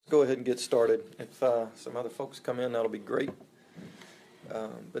go ahead and get started. If some other folks come in, that'll be great.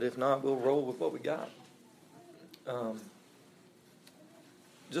 But if not, we'll roll with what we got.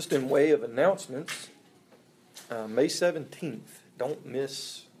 Just in way of announcements, May 17th, don't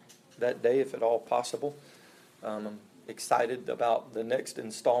miss that day if at all possible. I'm excited about the next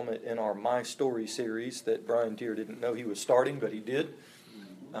installment in our My Story series that Brian Deere didn't know he was starting, but he did.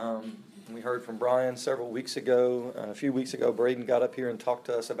 We heard from Brian several weeks ago. A few weeks ago, Braden got up here and talked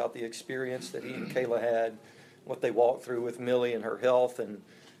to us about the experience that he and Kayla had, what they walked through with Millie and her health, and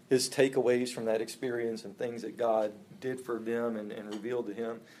his takeaways from that experience and things that God did for them and revealed to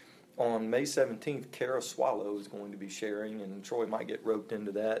him. On May 17th, Kara Swallow is going to be sharing, and Troy might get roped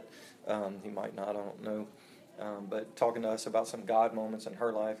into that. He might not, I don't know. But talking to us about some God moments in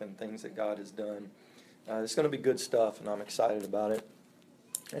her life and things that God has done. It's going to be good stuff, and I'm excited about it.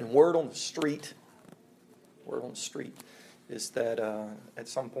 And word on the street is that at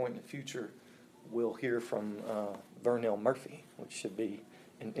some point in the future, we'll hear from Vernell Murphy, which should be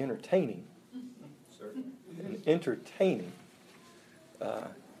an entertaining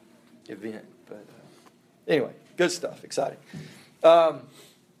event. But anyway, good stuff, exciting.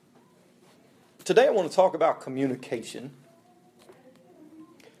 Today I want to talk about communication.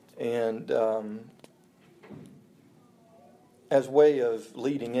 And as way of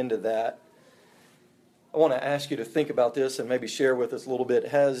leading into that, I want to ask you to think about this and maybe share with us a little bit.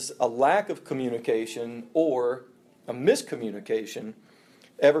 Has a lack of communication or a miscommunication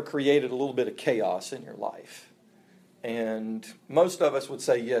ever created a little bit of chaos in your life? And most of us would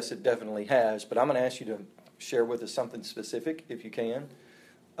say, yes, it definitely has. But I'm going to ask you to share with us something specific, if you can,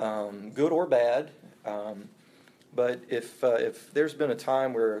 good or bad. But if there's been a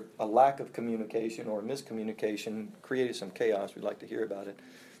time where a lack of communication or miscommunication created some chaos, we'd like to hear about it.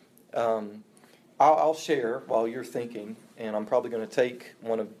 I'll share while you're thinking, and I'm probably going to take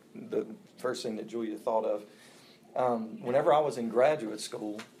one of the first thing that Julia thought of. Whenever I was in graduate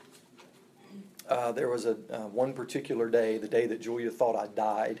school, there was one particular day, the day that Julia thought I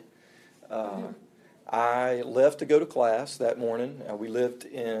died. I left to go to class that morning. We lived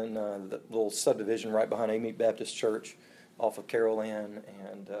in the little subdivision right behind Amite Baptist Church off of Carol Ann,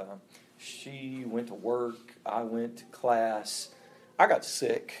 and she went to work. I went to class. I got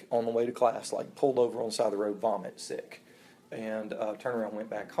sick on the way to class, like pulled over on the side of the road, vomit, sick, and turned around and went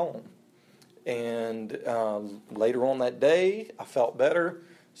back home. And later on that day, I felt better,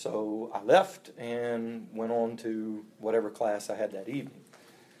 so I left and went on to whatever class I had that evening.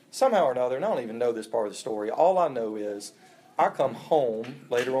 Somehow or another, and I don't even know this part of the story, all I know is I come home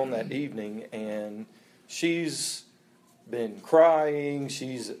later on that evening, and she's been crying,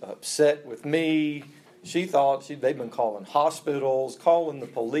 she's upset with me. She thought they'd been calling hospitals, calling the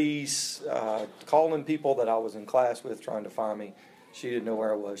police, calling people that I was in class with trying to find me. She didn't know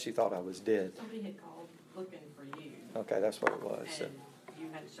where I was. She thought I was dead. Somebody had called looking for you. Okay, that's what it was. And you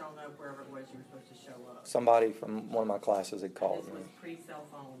hadn't shown up wherever it was you were supposed to show up. Somebody from one of my classes had called me. This was pre-cell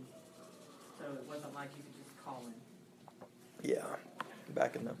phone, so it wasn't like you could just call him. Yeah,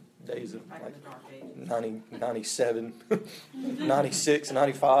 back in the days of Back like in the dark age. 97, 96,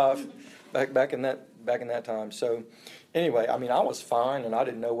 95, back in that time. So anyway, I mean, I was fine, and I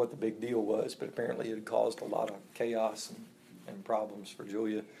didn't know what the big deal was, but apparently it had caused a lot of chaos and problems for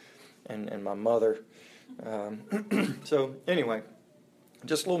Julia and my mother. So anyway,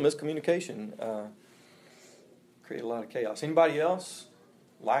 just a little miscommunication created a lot of chaos. Anybody else?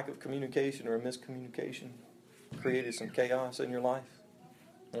 Lack of communication or miscommunication created some chaos in your life?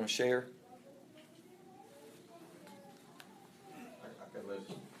 Want to share? I could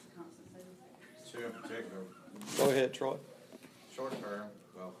list two in particular. Go ahead, Troy. Short term,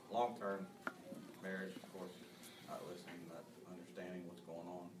 well, long term marriage, of course, not listening, not understanding what's going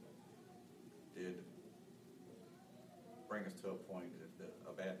on, did bring us to a point,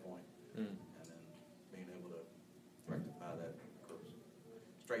 a bad point, and then being able to rectify that, of course,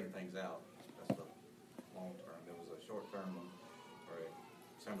 straighten things out. That's the long term. There was a short term one, or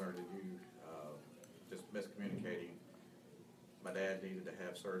similar to you, just miscommunicating. My dad needed to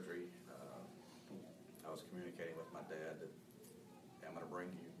have surgery. I was communicating with my dad that, hey, I'm going to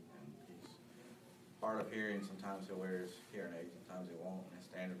bring you, and he's hard of hearing. Sometimes he'll wear his hearing aid, sometimes he won't. And his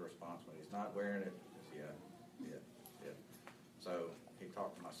standard response when he's not wearing it is yeah. So he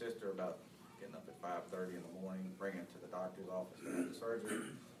talked to my sister about getting up at 5:30 in the morning, bringing him to the doctor's office to have the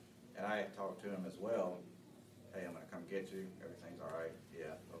surgery. And I had talked to him as well. Hey, I'm going to come get you. Everything's all right.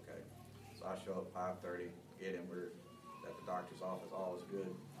 Yeah, okay. So I show up 5:30, get him. We're at the doctor's office. All is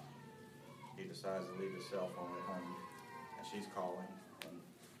good. He decides to leave his cell phone at home, and she's calling, and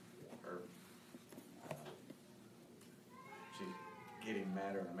her, she's getting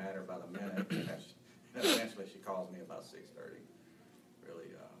madder and madder by the minute. And eventually she calls me about 6:30, really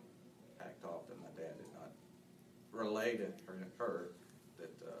packed off that my dad did not relay to her that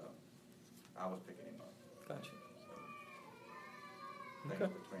I was picking him up. Gotcha. So things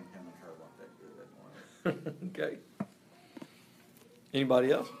between him and her weren't that good that morning. Okay.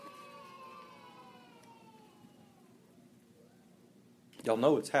 Anybody else? Y'all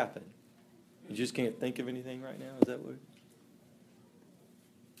know it's happened. You just can't think of anything right now? Is that what?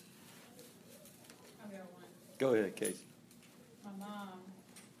 I'll go one. Go ahead, Casey. My mom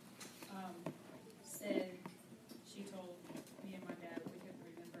said, she told me and my dad, we couldn't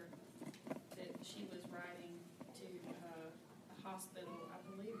remember, that she was riding to a hospital, I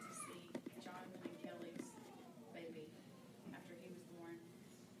believe, to see Jonathan and Kelly's baby after he was born.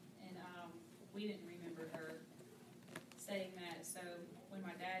 And we didn't remember her saying that. So when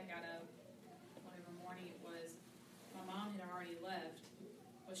my dad got up, whatever morning it was, my mom had already left.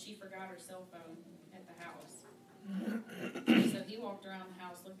 Well, she forgot her cell phone at the house. So he walked around the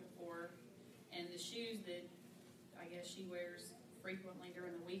house looking for her, and the shoes that I guess she wears frequently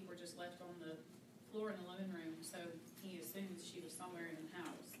during the week were just left on the floor in the living room, so he assumed she was somewhere in the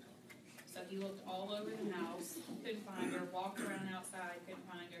house. So he looked all over the house, couldn't find her, walked around outside, couldn't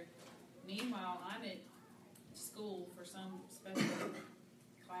find her. Meanwhile, I'm at school for some special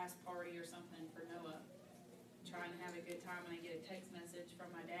class party or something for Noah, trying to have a good time, and I get a text message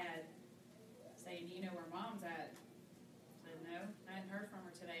from my dad saying, "Do you know where Mom's at?" I said, "No, I hadn't heard from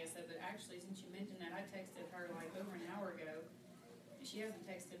her today." I said, "But actually, since you mentioned that, I texted her like over an hour ago, and she hasn't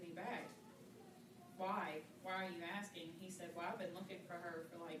texted me back. Why? Why are you asking?" He said, "Well, I've been looking for her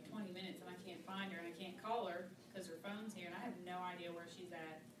for like 20 minutes, and I can't find her, and I can't call her because her phone's here, and I have no idea where she's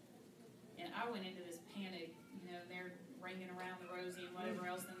at." And I went into this panic, they're ringing around the Rosie and whatever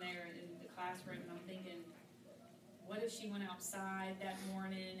else in there in the classroom, and I'm thinking, what if she went outside that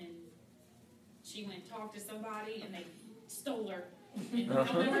morning and she went and talked to somebody and they stole her? And you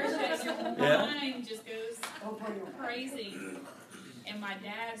don't know where she is. Your mind just goes crazy. And my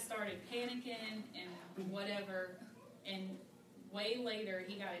dad started panicking and whatever. And way later,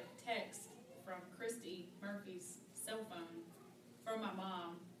 he got a text from Christy Murphy's cell phone from my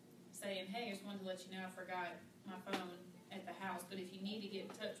mom saying, "Hey, I just wanted to let you know I forgot my phone at the house, but if you need to get in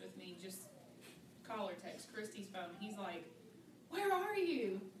touch with me, just call or text Christy's phone." He's like, "Where are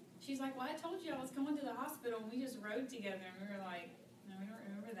you?" She's like, "Well, I told you I was going to the hospital, and we just rode together." And we were like, "No, we don't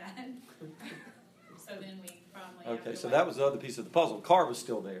remember that." So then we finally... Okay, so that was the other piece of the puzzle. Car was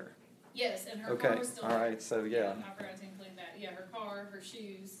still there. Yes, and her car was still there. All right, so yeah. I forgot to include that. Yeah, her car, her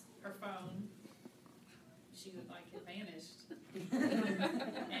shoes, her phone. She was like, it vanished.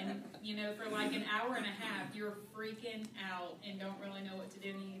 And, for like an hour and a half, you're freaking out and don't really know what to do.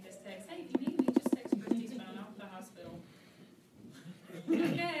 And you get this text, "Hey, if you need me, just text Christy's phone off the hospital."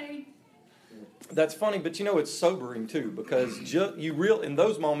 Okay. That's funny, but it's sobering too, because in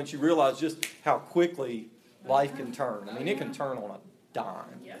those moments you realize just how quickly life can turn. I mean, it can turn on a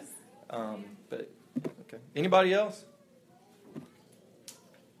dime. Yes. But okay. Anybody else?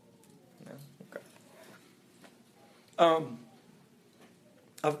 No. Okay.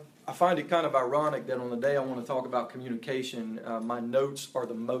 I find it kind of ironic that on the day I want to talk about communication, my notes are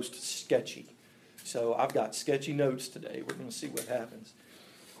the most sketchy. So I've got sketchy notes today. We're going to see what happens.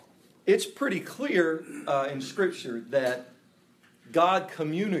 It's pretty clear in Scripture that God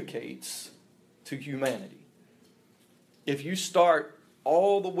communicates to humanity. If you start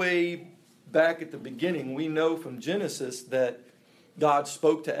all the way back at the beginning, we know from Genesis that God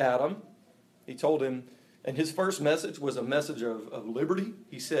spoke to Adam. He told him, and his first message was a message of liberty.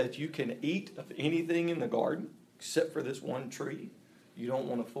 He said, "You can eat of anything in the garden except for this one tree. You don't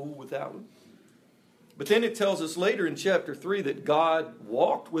want to fool with that one." But then it tells us later in chapter 3 that God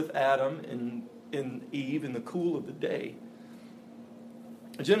walked with Adam and Eve in the cool of the day.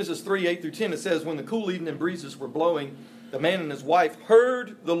 In Genesis 3, 8 through 10, it says, "When the cool evening breezes were blowing, the man and his wife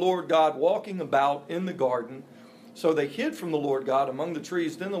heard the Lord God walking about in the garden. So they hid from the Lord God among the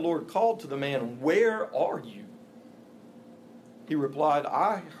trees. Then the Lord called to the man, 'Where are you?' He replied,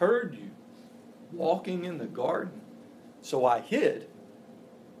 'I heard you walking in the garden, so I hid.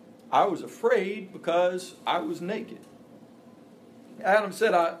 I was afraid because I was naked.' Adam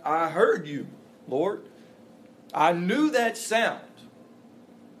said, I heard you, Lord. I knew that sound.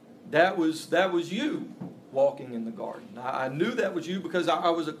 That was you walking in the garden. I knew that was you because I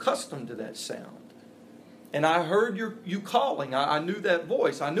was accustomed to that sound. And I heard you calling. I knew that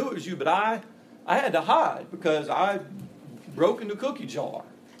voice. I knew it was you, but I had to hide because I broke into the cookie jar,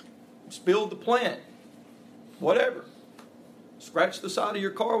 spilled the plant, whatever. Scratched the side of your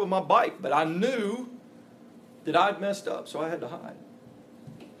car with my bike, but I knew that I'd messed up, so I had to hide."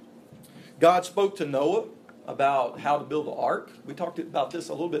 God spoke to Noah about how to build the ark. We talked about this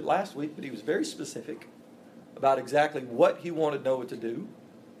a little bit last week, but he was very specific about exactly what he wanted Noah to do.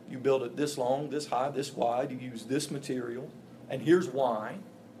 You build it this long, this high, this wide. You use this material. And here's why.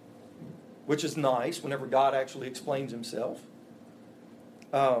 Which is nice whenever God actually explains himself.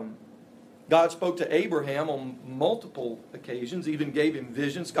 God spoke to Abraham on multiple occasions, even gave him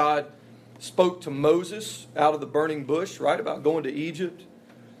visions. God spoke to Moses out of the burning bush, right, about going to Egypt.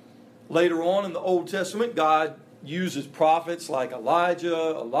 Later on in the Old Testament, God uses prophets like Elijah,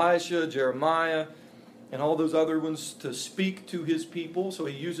 Elisha, Jeremiah, and all those other ones to speak to his people. So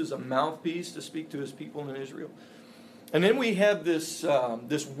he uses a mouthpiece to speak to his people in Israel. And then we have this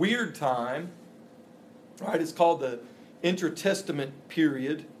weird time, right? It's called the intertestament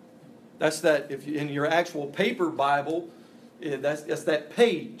period. That's that, if you, in your actual paper Bible, that's that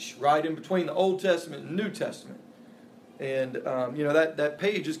page, right, in between the Old Testament and New Testament. And, that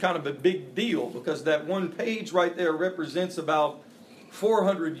page is kind of a big deal because that one page right there represents about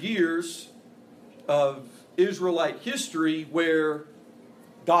 400 years of Israelite history where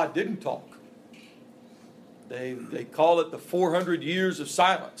God didn't talk. They call it the 400 years of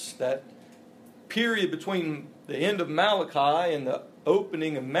silence. That period between the end of Malachi and the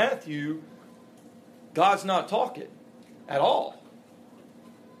opening of Matthew, God's not talking at all.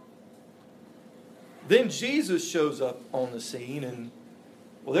 Then Jesus shows up on the scene, and,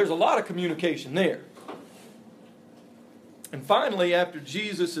 well, there's a lot of communication there. And finally, after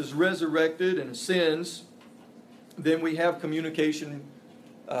Jesus is resurrected and ascends, then we have communication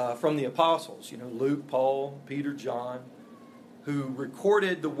from the apostles. Luke, Paul, Peter, John, who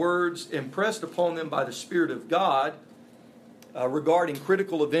recorded the words impressed upon them by the Spirit of God regarding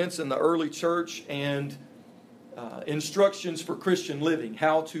critical events in the early church and instructions for Christian living,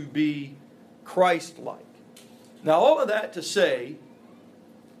 how to be Christ-like. Now, all of that to say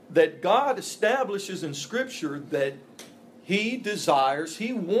that God establishes in Scripture that He desires,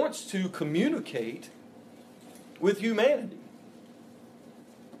 He wants to communicate with humanity.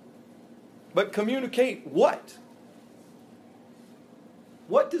 But communicate what?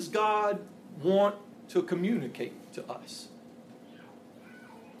 What does God want to communicate to us?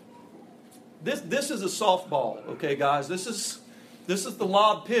 This is a softball, okay, guys? This is the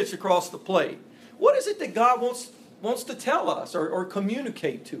lob pitch across the plate. What is it that God wants to tell us or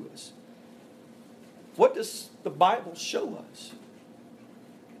communicate to us? What does the Bible show us?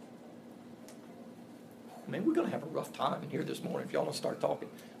 Man, we're going to have a rough time in here this morning if y'all want to start talking.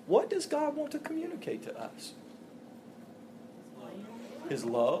 What does God want to communicate to us? His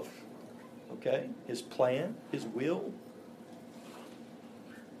love, okay? His plan, His will,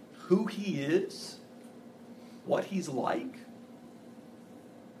 who He is, what He's like.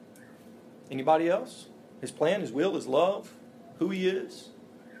 Anybody else? His plan, His will, His love, who He is.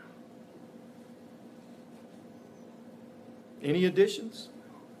 Any additions?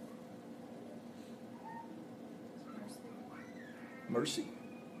 Mercy.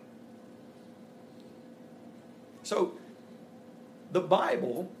 So, the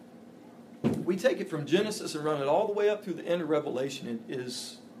Bible, we take it from Genesis and run it all the way up through the end of Revelation. It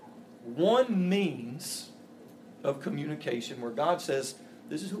is one means of communication where God says,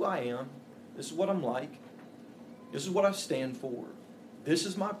 this is who I am, this is what I'm like, this is what I stand for, this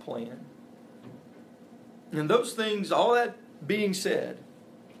is my plan. And those things, all that being said,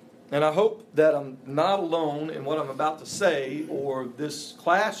 and I hope that I'm not alone in what I'm about to say, or this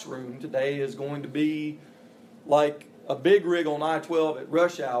classroom today is going to be like a big rig on I-12 at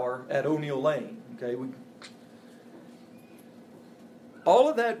rush hour at O'Neill Lane. Okay, all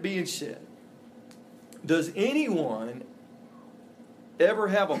of that being said, does anyone ever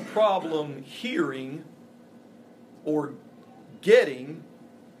have a problem hearing or getting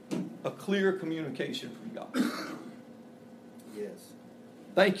a clear communication from God? Yes.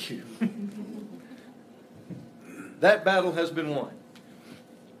 Thank you. That battle has been won.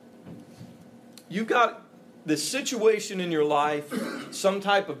 You've got this situation in your life, some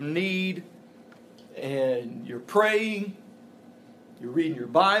type of need, and you're praying, you're reading your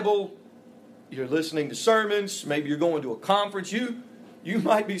Bible, you're listening to sermons, maybe you're going to a conference. You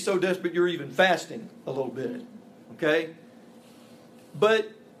might be so desperate you're even fasting a little bit. Okay?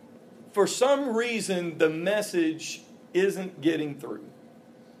 But for some reason, the message isn't getting through.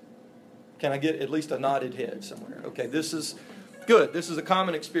 Can I get at least a nodded head somewhere? Okay, this is good. This is a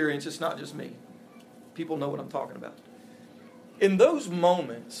common experience. It's not just me. People know what I'm talking about. In those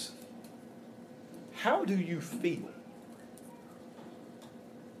moments, how do you feel?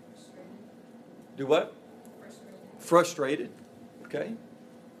 Do what? Frustrated. Okay.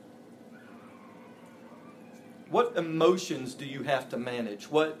 What emotions do you have to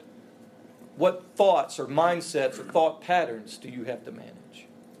manage? What What thoughts or mindsets or thought patterns do you have to manage?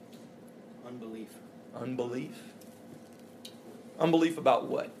 Unbelief. Unbelief? Unbelief about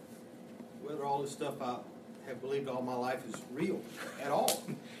what? Whether all this stuff I have believed all my life is real at all.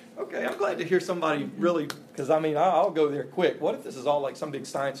 Okay, I'm glad to hear somebody really, because I mean, I'll go there quick. What if this is all like some big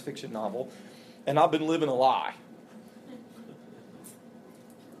science fiction novel, and I've been living a lie?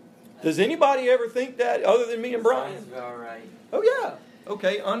 Does anybody ever think that other than me and Brian? Sounds about right. Oh, yeah.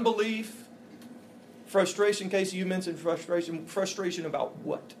 Okay, unbelief, frustration. Casey, you mentioned frustration. Frustration about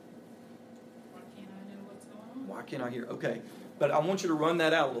what? Why can't I know what's going on? Why can't I hear? Okay, but I want you to run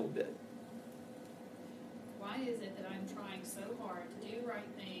that out a little bit. Why is it that I'm trying so hard to do the right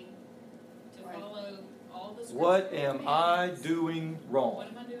thing, to Right. follow all the What scriptural am I commandments? doing What wrong?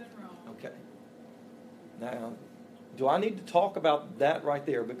 am I doing wrong? Okay. Now, do I need to talk about that right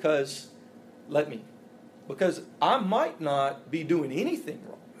there? Because I might not be doing anything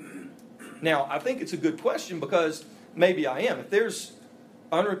wrong. Now, I think it's a good question because maybe I am. If there's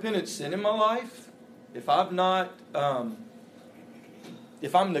unrepentant sin in my life, if I'm not,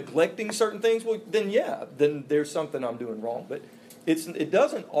 if I'm neglecting certain things, well, then there's something I'm doing wrong. But it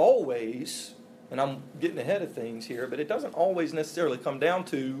doesn't always, and I'm getting ahead of things here, but it doesn't always necessarily come down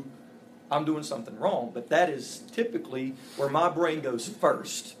to I'm doing something wrong. But that is typically where my brain goes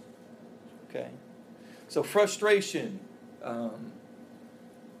first. Okay? So frustration,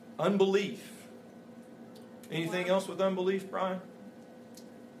 unbelief. Anything else with unbelief, Brian?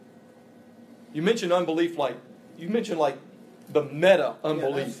 You mentioned unbelief like the meta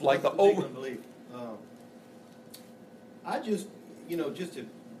unbelief, that's like the big over. unbelief. I just, just to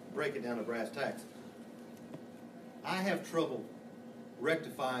break it down to brass tacks, I have trouble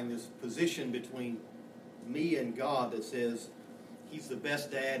rectifying this position between me and God that says He's the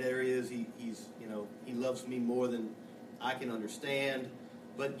best dad there is. He loves me more than I can understand,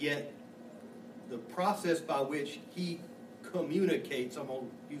 but yet the process by which He communicates, I'm going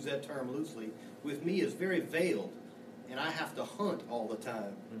to use that term loosely, with me is very veiled, and I have to hunt all the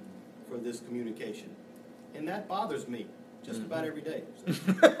time for this communication. And that bothers me just about every day. So.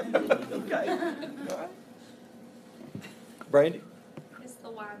 Okay. All right. Brandy? It's the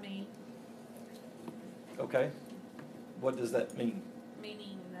why me, Okay. What does that mean?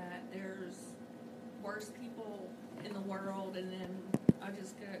 meaning that there's worse people in the world, and then I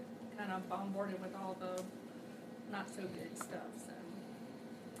just get kind of bombarded with all the not so good stuff. So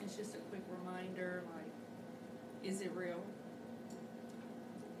it's just a quick reminder, like, is it real?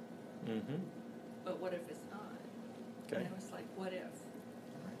 Mm-hmm. But what if it's not? Okay. It's like, what if?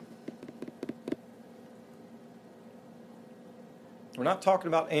 We're not talking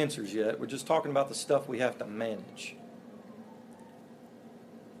about answers yet. We're just talking about the stuff we have to manage.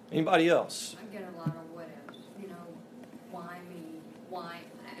 Anybody else? I get a lot of what ifs, why me, why,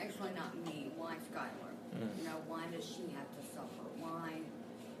 actually not me, why Skylar? Why does she have to suffer? Why,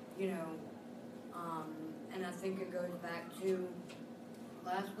 and I think it goes back to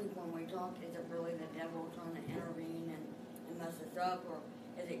last week when we talked, is it really the devil trying to intervene and mess us up, or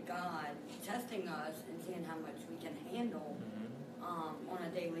is it God testing us and seeing how much we can handle on a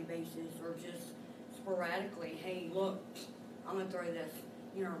daily basis, or just sporadically, hey, look, I'm going to throw this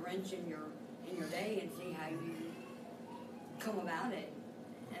wrench in your day and see how you come about it.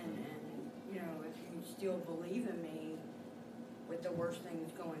 And if you still believe in me with the worst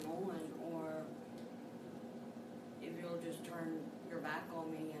things going on, or if you'll just turn your back on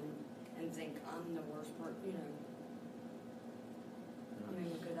me and think I'm the worst person,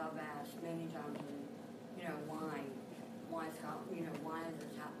 because I've asked many times, why is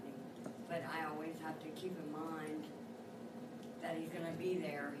this happening? But I always have to keep in mind that He's going to be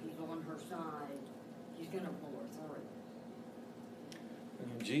there. He's on her side. He's going to pull her through.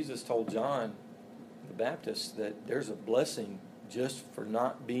 And Jesus told John the Baptist that there's a blessing just for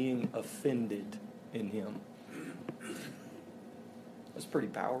not being offended in Him. That's pretty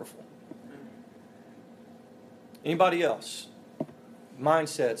powerful. Anybody else?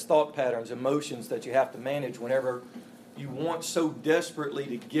 Mindsets, thought patterns, emotions that you have to manage whenever you want so desperately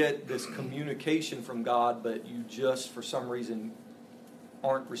to get this communication from God, but you just, for some reason,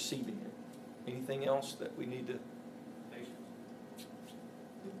 aren't receiving it. Anything else that we need to...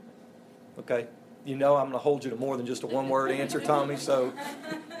 Okay. I'm going to hold you to more than just a one-word answer, Tommy, so... It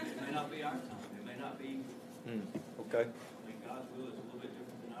may not be our time. It may not be... Okay. God's will is a little bit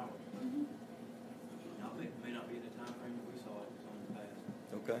different than ours. It may not be the time frame that we saw it was on the past.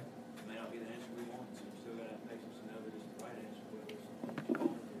 Okay. It may not be the answer we want, so we still got to have patience to know that it's the right answer, whether it's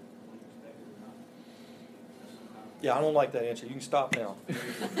when you expect it or not. Yeah, I don't like that answer. You can stop now.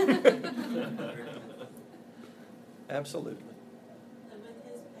 Absolutely. And with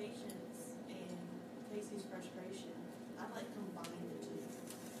His patience and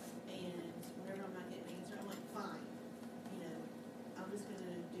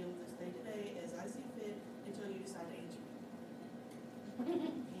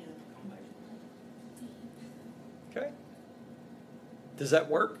Okay. Does that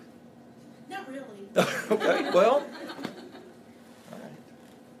work? Not really. Okay, well. All right.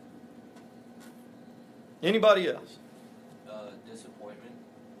 Anybody else? Disappointment.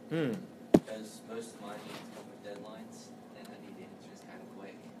 Hmm. Because most of mine come with deadlines, and I need answers kind of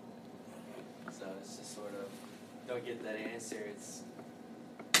quick. So it's just sort of, don't get that answer, it's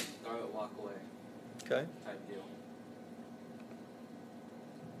throw it, walk away Okay. type deal.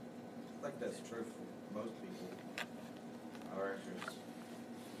 I think that's true for most people. Our actors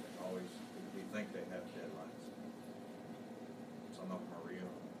always, we think they have deadlines. Some of them are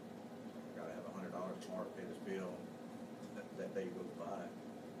real. Gotta have $100 tomorrow to pay this bill. That day goes by.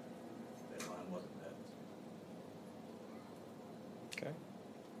 Deadline wasn't met. Okay.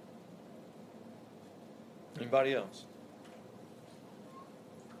 Anybody else?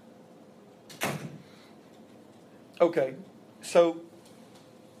 Okay, so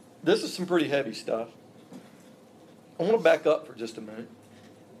this is some pretty heavy stuff. I want to back up for just a minute.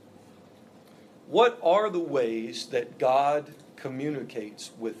 What are the ways that God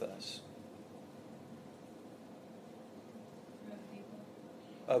communicates with us?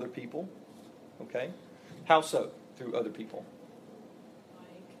 Other people. Okay. How so? Through other people. Like,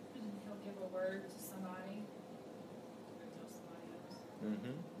 he'll give a word to somebody, or tell somebody else.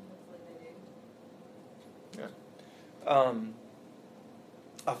 Mm-hmm. Hopefully they do. Yeah.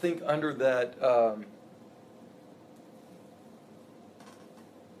 I think under that,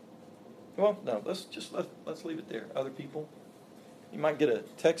 well, no, let's leave it there. Other people. You might get a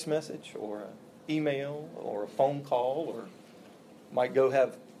text message or an email or a phone call, or might go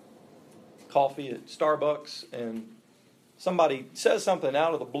have coffee at Starbucks and somebody says something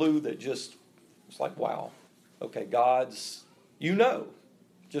out of the blue that just, it's like, wow, okay, God's,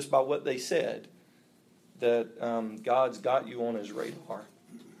 just by what they said, that God's got you on his radar.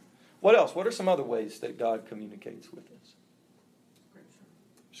 What else? What are some other ways that God communicates with us?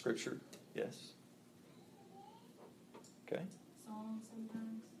 Scripture, yes. Okay. Songs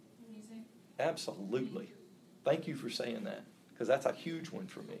sometimes, music. Absolutely. Thank you for saying that, because that's a huge one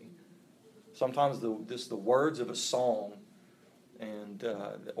for me. Sometimes the words of a song, and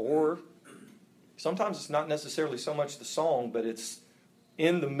or sometimes it's not necessarily so much the song, but it's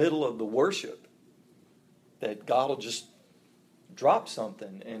in the middle of the worship that God will just drop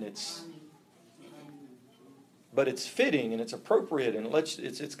something, and it's fitting and it's appropriate, and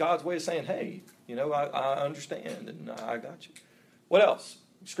it's God's way of saying, hey, I understand and I got you. What else?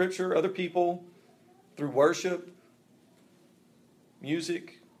 Scripture, other people, through worship,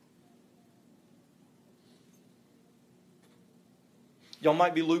 music. Y'all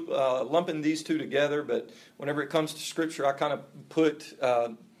might be lumping these two together, but whenever it comes to Scripture, I kind of put,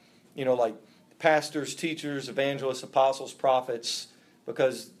 like pastors, teachers, evangelists, apostles, prophets,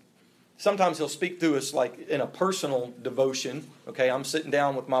 because sometimes he'll speak to us like in a personal devotion. Okay, I'm sitting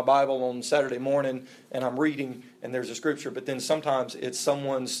down with my Bible on Saturday morning and I'm reading and there's a scripture, but then sometimes it's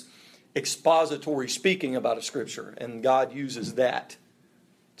someone's expository speaking about a scripture, and God uses that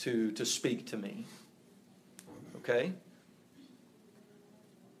to speak to me. Okay?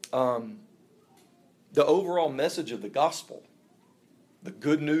 The overall message of the gospel, the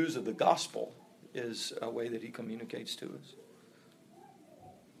good news of the gospel, is a way that he communicates to us.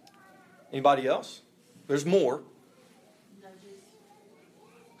 Anybody else? There's more.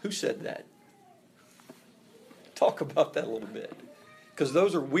 Who said that? Talk about that a little bit, because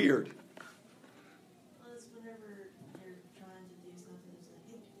those are weird. Well, it's whenever they're trying to do something, it's like,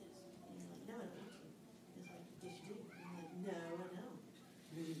 hey, do this. And you're like, no, I don't want to. It's like, yes, you do. And I'm like, no, I don't.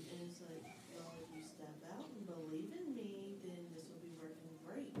 And it's like, well, if you step out and believe in me, then this will be working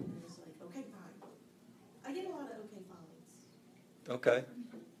great. And it's like, okay, fine. I get a lot of okay fines. Okay.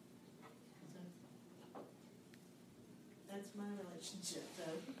 So that's my relationship,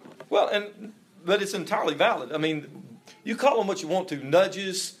 though. Well, but it's entirely valid. I mean, you call them what you want to.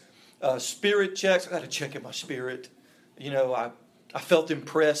 Nudges, spirit checks. I got to check in my spirit. I felt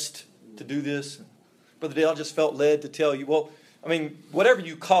impressed to do this. Brother Dale, I just felt led to tell you. Well, I mean, whatever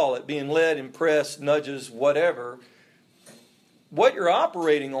you call it, being led, impressed, nudges, whatever, what you're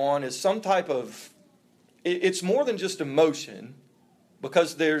operating on is some type of, it's more than just emotion,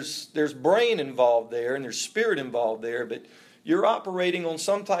 because there's brain involved there and there's spirit involved there, but you're operating on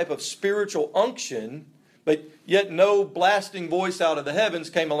some type of spiritual unction, but yet no blasting voice out of the heavens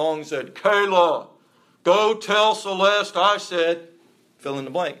came along and said, Kayla, go tell Celeste I said, fill in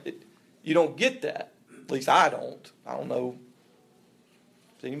the blank. You don't get that. At least I don't. I don't know.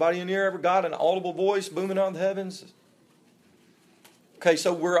 Has anybody in here ever got an audible voice booming out of the heavens? Okay,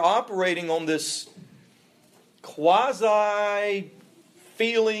 so we're operating on this quasi-feeling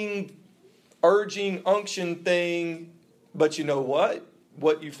urging, unction thing. But you know what?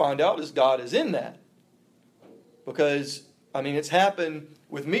 What you find out is God is in that. Because, I mean, it's happened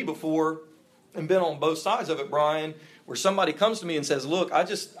with me before and been on both sides of it, Brian, where somebody comes to me and says, look, I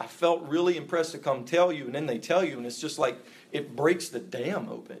felt really impressed to come tell you. And then they tell you, and it's just like it breaks the dam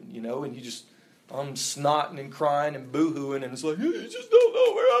open, you know, and you just, I'm snotting and crying and boo-hooing, and it's like, you just don't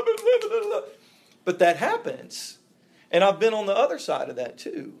know where I've been living. But that happens. And I've been on the other side of that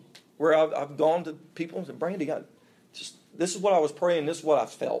too, where I've gone to people and said, Brandy, this is what I was praying, this is what I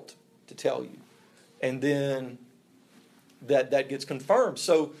felt to tell you. And then that gets confirmed.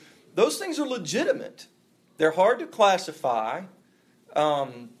 So those things are legitimate. They're hard to classify,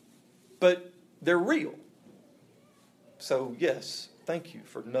 but they're real. So yes, thank you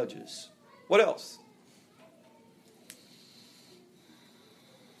for nudges. What else?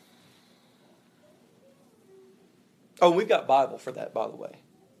 Oh, we've got Bible for that, by the way.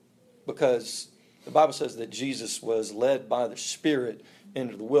 Because the Bible says that Jesus was led by the Spirit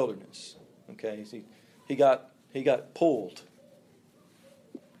into the wilderness. Okay, he got pulled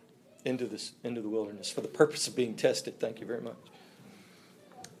into the wilderness for the purpose of being tested. Thank you very much.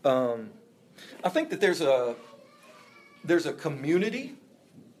 I think that there's a community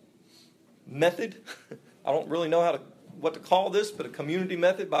method. I don't really know what to call this, but a community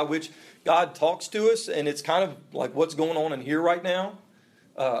method by which God talks to us, and it's kind of like what's going on in here right now.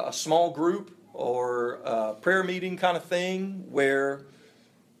 A small group or a prayer meeting kind of thing where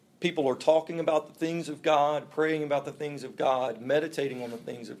people are talking about the things of God, praying about the things of God, meditating on the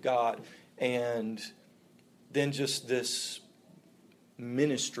things of God, and then just this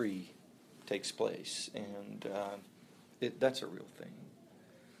ministry takes place, and that's a real thing.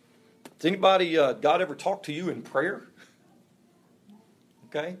 Has anybody, God ever talked to you in prayer?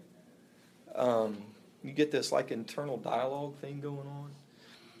 Okay? You get this like internal dialogue thing going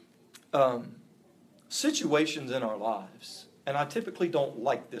on. Situations in our lives, and I typically don't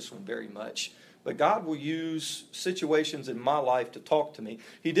like this one very much, but God will use situations in my life to talk to me.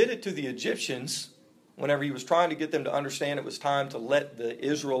 He did it to the Egyptians whenever he was trying to get them to understand it was time to let the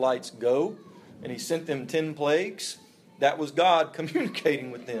Israelites go, and he sent them 10 plagues. That was God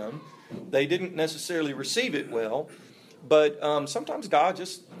communicating with them. They didn't necessarily receive it well, but sometimes God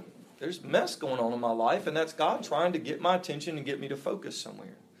there's mess going on in my life, and that's God trying to get my attention and get me to focus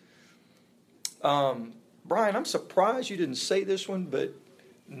somewhere. Brian, I'm surprised you didn't say this one, but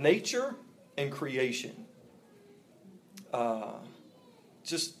nature and creation.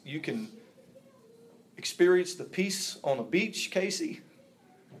 You can experience the peace on a beach, Casey,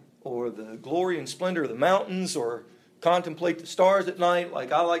 or the glory and splendor of the mountains, or contemplate the stars at night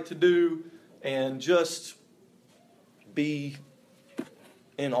like I like to do, and just be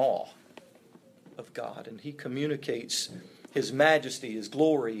in awe of God. And he communicates his majesty, his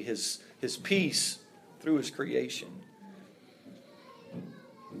glory, his peace through his creation.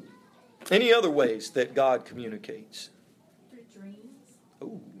 Any other ways that God communicates? Through dreams.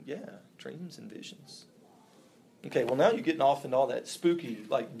 Oh, yeah, dreams and visions. Okay, well now you're getting off into all that spooky,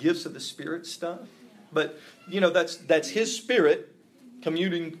 like gifts of the Spirit stuff. But, that's his Spirit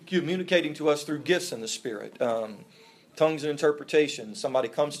communicating to us through gifts in the Spirit. Tongues and interpretation. Somebody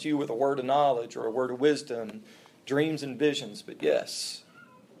comes to you with a word of knowledge or a word of wisdom. Dreams and visions. But yes,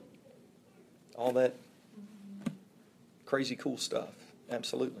 all that crazy cool stuff.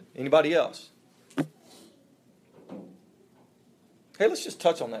 Absolutely. Anybody else? Hey, let's just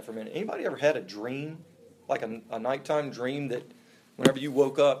touch on that for a minute. Anybody ever had a dream, like a nighttime dream that whenever you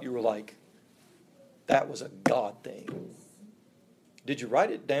woke up, you were like, that was a God thing? Did you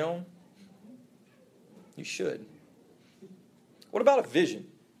write it down? You should. What about a vision?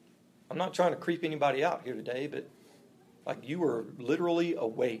 I'm not trying to creep anybody out here today, but like you were literally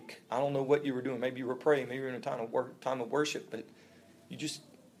awake. I don't know what you were doing. Maybe you were praying. Maybe you were in a time of worship, but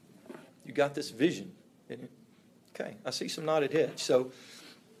you got this vision. Okay, I see some nodded heads. So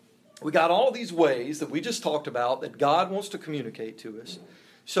we got all these ways that we just talked about that God wants to communicate to us.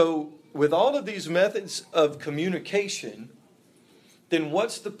 So with all of these methods of communication, then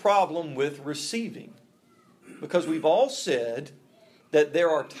what's the problem with receiving? Because we've all said that there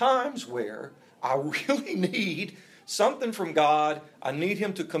are times where I really need something from God. I need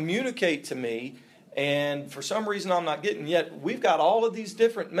him to communicate to me. And for some reason I'm not getting yet. We've got all of these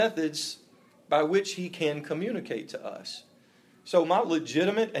different methods by which he can communicate to us. So my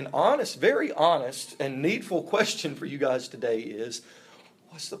legitimate and honest, very honest and needful question for you guys today is,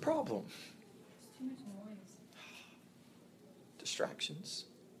 what's the problem? It's too much noise. Distractions.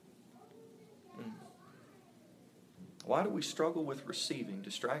 Why do we struggle with receiving?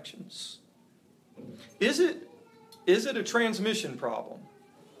 Distractions. Is it a transmission problem?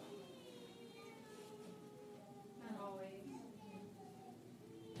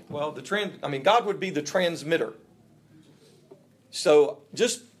 Well, God would be the transmitter. So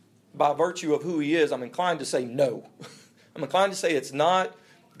just by virtue of who he is, I'm inclined to say no. I'm inclined to say it's not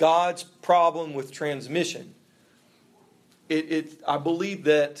God's problem with transmission. I believe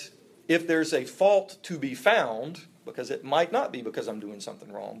that if there's a fault to be found, because it might not be because I'm doing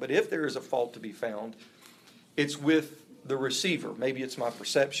something wrong, but if there is a fault to be found, it's with the receiver. Maybe it's my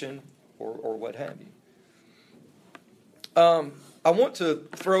perception or what have you. I want to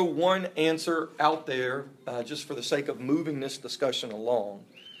throw one answer out there just for the sake of moving this discussion along.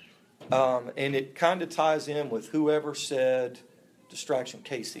 And it kind of ties in with whoever said distraction.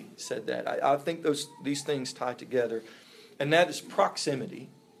 Casey said that. I think these things tie together. And that is proximity.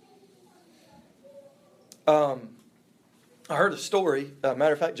 I heard a story,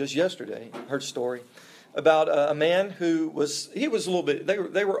 matter of fact, just yesterday, I heard a story about a man who was a little bit,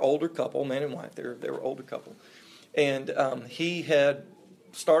 they were older couple, man and wife, they were older couple. And he had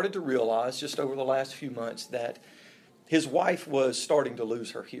started to realize just over the last few months that his wife was starting to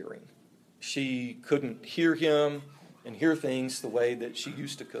lose her hearing. She couldn't hear him and hear things the way that she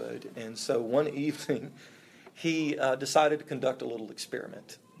used to could. And so one evening, he decided to conduct a little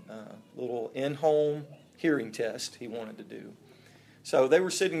experiment, a little in-home hearing test he wanted to do. So they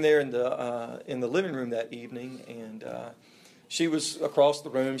were sitting there in the living room that evening, and she was across the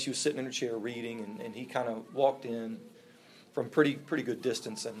room. She was sitting in her chair reading, and he kind of walked in from pretty good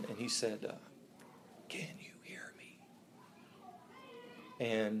distance, and he said, "Can you hear me?"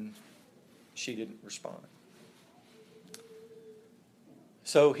 And she didn't respond.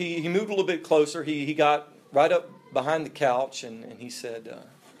 So he moved a little bit closer. He got right up behind the couch, and he said,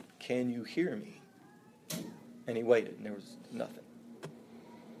 "Can you hear me?" And he waited, and there was nothing.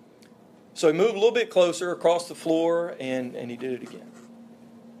 So he moved a little bit closer across the floor, and he did it again.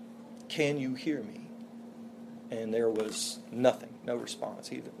 "Can you hear me?" And there was nothing, no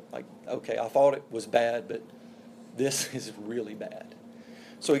response either. Like, okay, I thought it was bad, but this is really bad.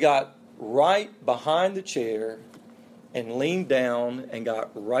 So he got right behind the chair and leaned down and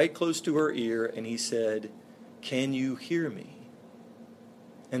got right close to her ear, and he said, "Can you hear me?"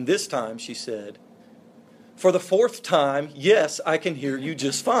 And this time she said, "For the fourth time, yes, I can hear you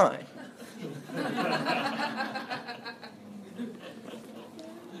just fine."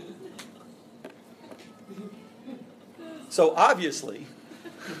 So obviously,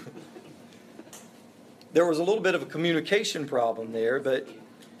 there was a little bit of a communication problem there, but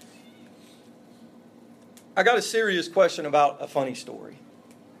I got a serious question about a funny story.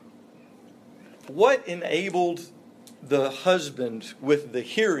 What enabled the husband with the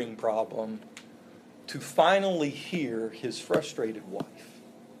hearing problem to finally hear his frustrated wife?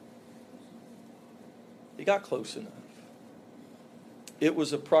 He got close enough. It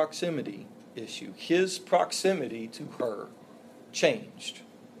was a proximity issue. His proximity to her changed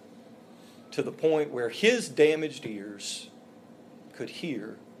to the point where his damaged ears could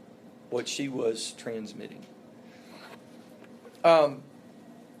hear what she was transmitting.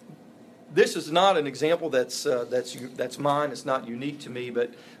 This is not an example that's mine. It's not unique to me,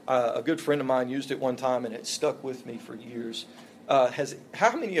 but a good friend of mine used it one time, and it stuck with me for years.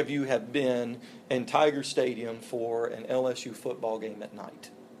 How many of you have been in Tiger Stadium for an LSU football game at night?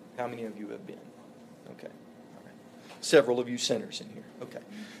 How many of you have been? Okay. All right. Several of you sinners in here. Okay.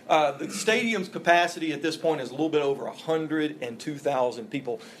 The stadium's capacity at this point is a little bit over 102,000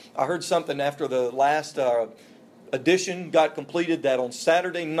 people. I heard something after the last edition got completed that on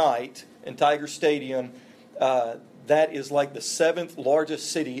Saturday night in Tiger Stadium, that is like the 7th largest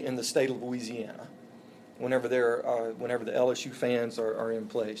city in the state of Louisiana. Whenever the LSU fans are in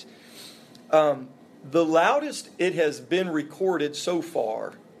place, the loudest it has been recorded so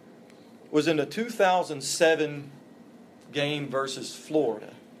far was in a 2007 game versus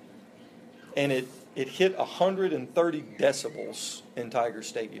Florida, and it hit 130 decibels in Tiger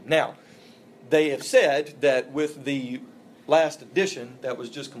Stadium. Now, they have said that with the last edition that was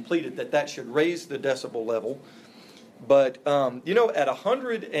just completed, that should raise the decibel level. But at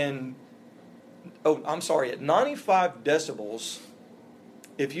 95 decibels,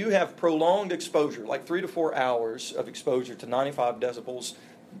 if you have prolonged exposure, like 3 to 4 hours of exposure to 95 decibels,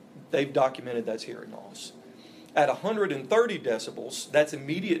 they've documented that's hearing loss. At 130 decibels, that's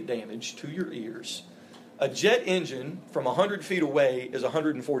immediate damage to your ears. A jet engine from 100 feet away is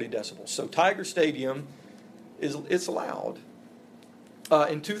 140 decibels. So Tiger Stadium it's loud.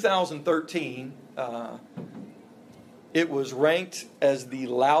 In 2013, it was ranked as the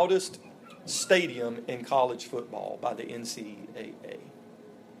loudest stadium in college football by the NCAA.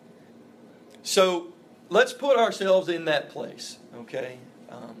 So let's put ourselves in that place, okay?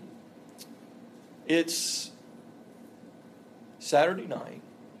 It's Saturday night.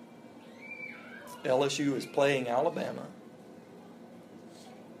 LSU is playing Alabama.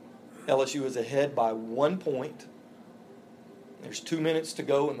 LSU is ahead by 1 point. There's 2 minutes to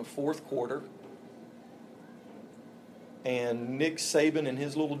go in the fourth quarter. And Nick Saban and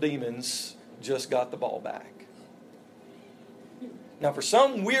his little demons just got the ball back. Now, for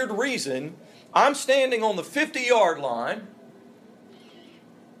some weird reason, I'm standing on the 50-yard line.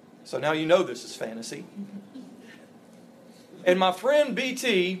 So now you know this is fantasy. And my friend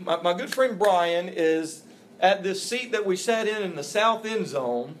BT, my good friend Brian, is at this seat that we sat in the south end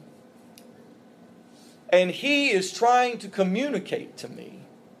zone. And he is trying to communicate to me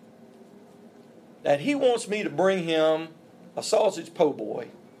that he wants me to bring him a sausage po' boy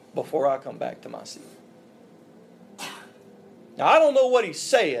before I come back to my seat. Now, I don't know what he's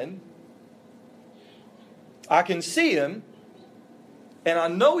saying. I can see him. And I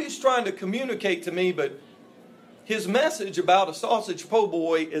know he's trying to communicate to me, but his message about a sausage po'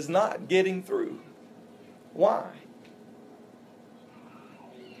 boy is not getting through. Why?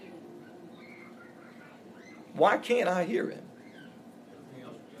 Why can't I hear him?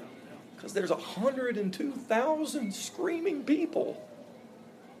 Because there's 102,000 screaming people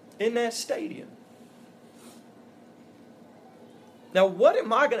in that stadium. Now, what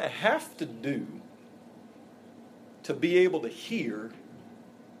am I going to have to do to be able to hear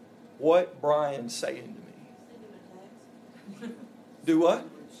what Brian's saying to me? Send him a text. Do what?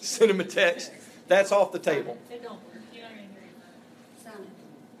 Send him a text. That's off the table. It don't work. You're not gonna hear it. Sound it.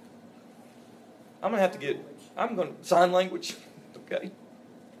 I'm going to have to I'm going to, sign language, okay?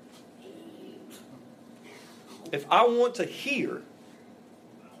 If I want to hear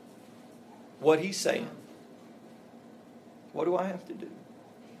what he's saying, what do I have to do?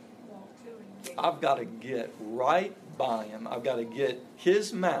 Walk to him. I've got to get right by him. I've got to get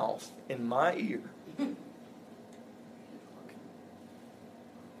his mouth in my ear.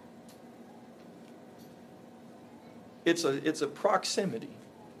 It's a proximity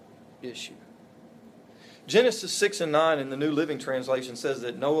issue. Genesis 6 and 9 in the New Living Translation says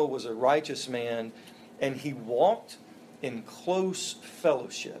that Noah was a righteous man and he walked in close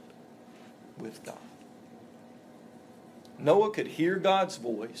fellowship with God. Noah could hear God's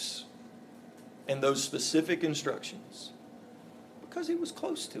voice and those specific instructions because he was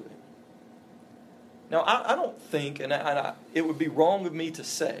close to him. Now, I don't think, and it would be wrong of me to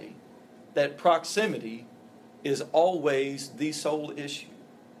say, that proximity is always the sole issue.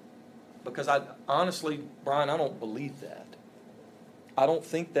 Because honestly, Brian, I don't believe that. I don't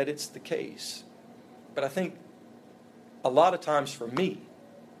think that it's the case. But I think a lot of times for me,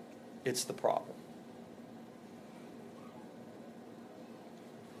 it's the problem.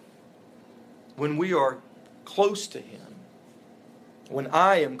 When we are close to Him, when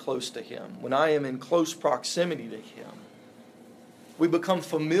I am close to Him, when I am in close proximity to Him, we become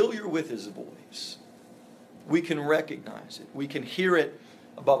familiar with His voice. We can recognize it. We can hear it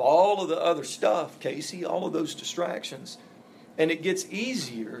above all of the other stuff, Casey, all of those distractions. And it gets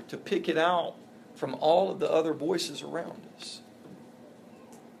easier to pick it out from all of the other voices around us.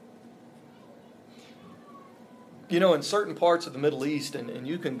 You know, in certain parts of the Middle East, and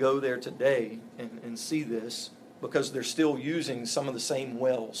you can go there today and see this, because they're still using some of the same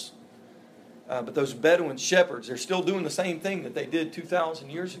wells. But those Bedouin shepherds, they're still doing the same thing that they did 2,000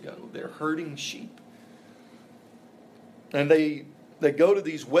 years ago. They're herding sheep. And they go to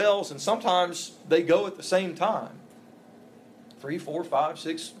these wells, and sometimes they go at the same time. 3, 4, 5,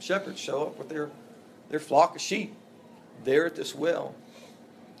 6 shepherds show up with their flock of sheep there at this well.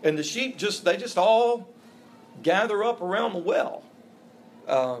 And the sheep they just all gather up around the well.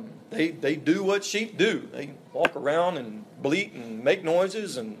 They do what sheep do. They walk around and bleat and make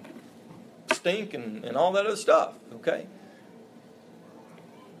noises and stink and all that other stuff. Okay?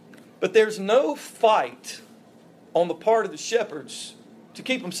 But there's no fight on the part of the shepherds to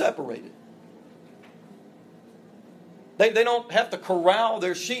keep them separated. They don't have to corral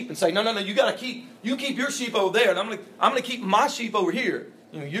their sheep and say, no, you keep your sheep over there, and I'm gonna keep my sheep over here.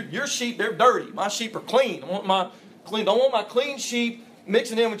 You know, your sheep, they're dirty. My sheep are clean. Don't want my clean sheep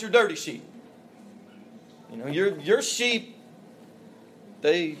mixing in with your dirty sheep. You know, your sheep,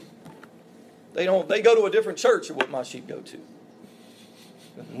 they go to a different church than what my sheep go to.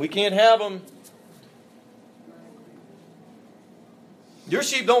 We can't have them. Your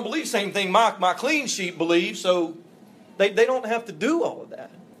sheep don't believe the same thing my clean sheep believe, so they don't have to do all of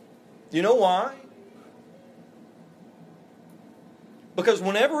that. You know why? Because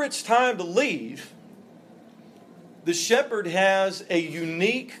whenever it's time to leave, the shepherd has a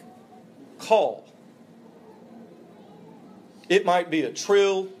unique call. It might be a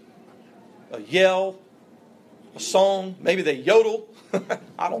trill, a yell, a song. Maybe they yodel.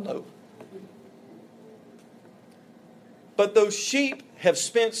 I don't know. But those sheep have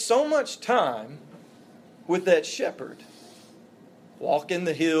spent so much time with that shepherd, walking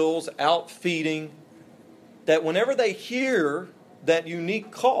the hills, out feeding, that whenever they hear that unique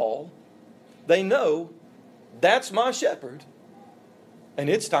call, they know that's my shepherd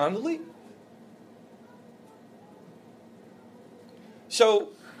and it's time to leave. So,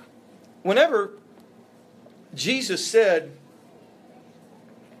 whenever Jesus said,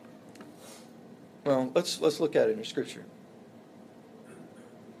 well, let's look at it in the Scripture.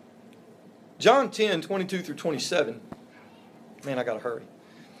 John 10, 22 through 27. Man, I got to hurry.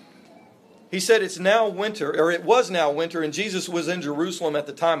 He said it's now winter, or it was now winter, and Jesus was in Jerusalem at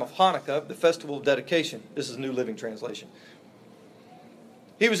the time of Hanukkah, the festival of dedication. This is New Living Translation.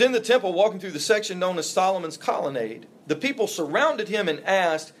 He was in the temple walking through the section known as Solomon's Colonnade. The people surrounded him and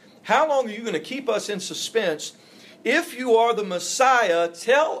asked, "How long are you going to keep us in suspense? If you are the Messiah,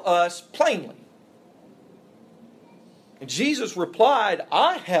 tell us plainly." And Jesus replied,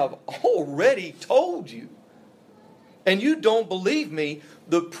 "I have already told you, and you don't believe me.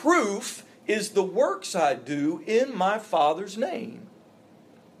 The proof is the works I do in my Father's name.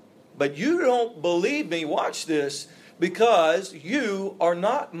 But you don't believe me," watch this, "because you are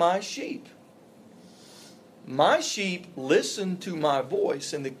not my sheep. My sheep listen to my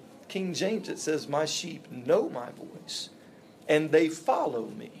voice." In the King James it says, "My sheep know my voice, and they follow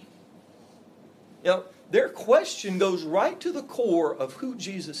me." You know, their question goes right to the core of who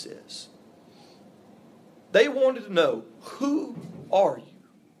Jesus is. They wanted to know, who are you?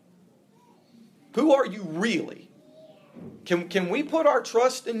 Who are you really? Can we put our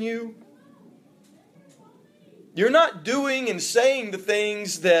trust in you? You're not doing and saying the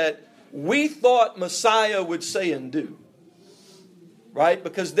things that we thought Messiah would say and do. Right?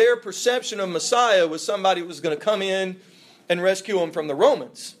 Because their perception of Messiah was somebody who was going to come in and rescue them from the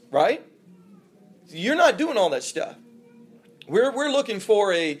Romans. Right? You're not doing all that stuff. We're looking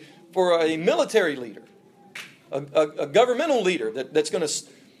for a military leader. A governmental leader that's going to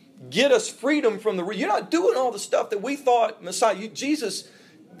get us freedom from the... You're not doing all the stuff that we thought Messiah... Jesus,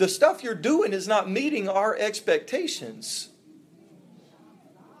 the stuff you're doing is not meeting our expectations.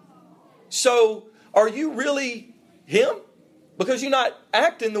 So, are you really Him? Because you're not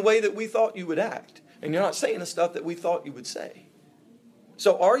acting the way that we thought you would act. And you're not saying the stuff that we thought you would say.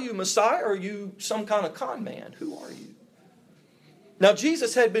 So, are you Messiah or are you some kind of con man? Who are you? Now,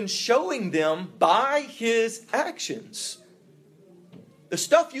 Jesus had been showing them by His actions. The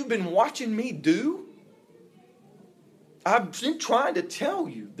stuff you've been watching me do, I've been trying to tell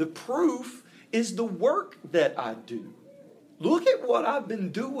you. The proof is the work that I do. Look at what I've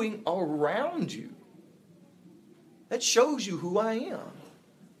been doing around you. That shows you who I am.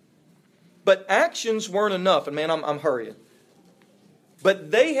 But actions weren't enough. And man, I'm hurrying.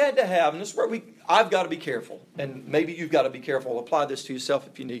 But they had to have, and this is where I've got to be careful. And maybe you've got to be careful. Apply this to yourself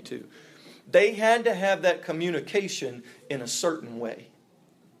if you need to. They had to have that communication in a certain way.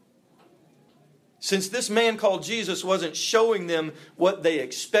 Since this man called Jesus wasn't showing them what they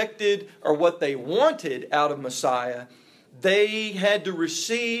expected or what they wanted out of Messiah, they had to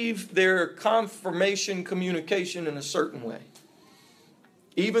receive their confirmation communication in a certain way.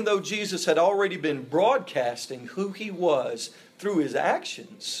 Even though Jesus had already been broadcasting who He was through His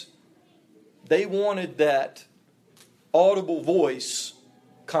actions, they wanted that audible voice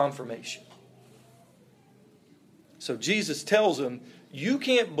confirmation. So Jesus tells them, you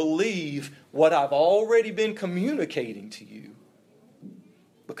can't believe what I've already been communicating to you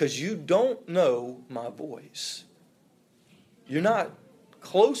because you don't know my voice. You're not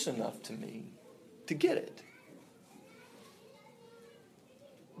close enough to me to get it.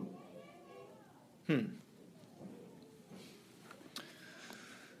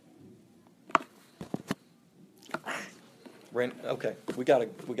 Okay, we gotta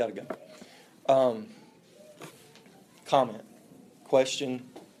go. Comment, question,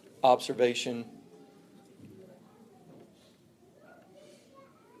 observation.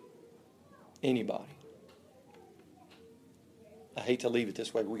 Anybody? I hate to leave it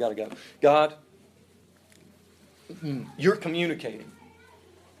this way, but we gotta go. God, you're communicating.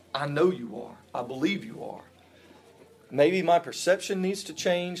 I know you are. I believe you are. Maybe my perception needs to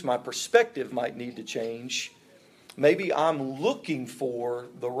change. My perspective might need to change. Maybe I'm looking for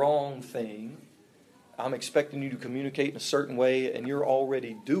the wrong thing. I'm expecting you to communicate in a certain way, and you're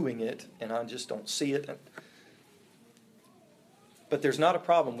already doing it, and I just don't see it. But there's not a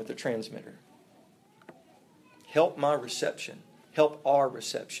problem with the transmitter. Help my reception. Help our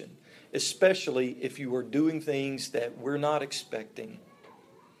reception. Especially if you are doing things that we're not expecting.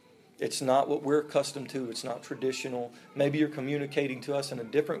 It's not what we're accustomed to. It's not traditional. Maybe you're communicating to us in a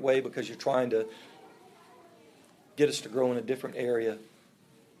different way because you're trying to Get us to grow in a different area.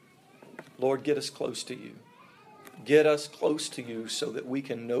 Lord, get us close to you. Get us close to you so that we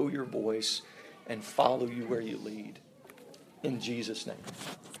can know your voice and follow you where you lead. In Jesus' name.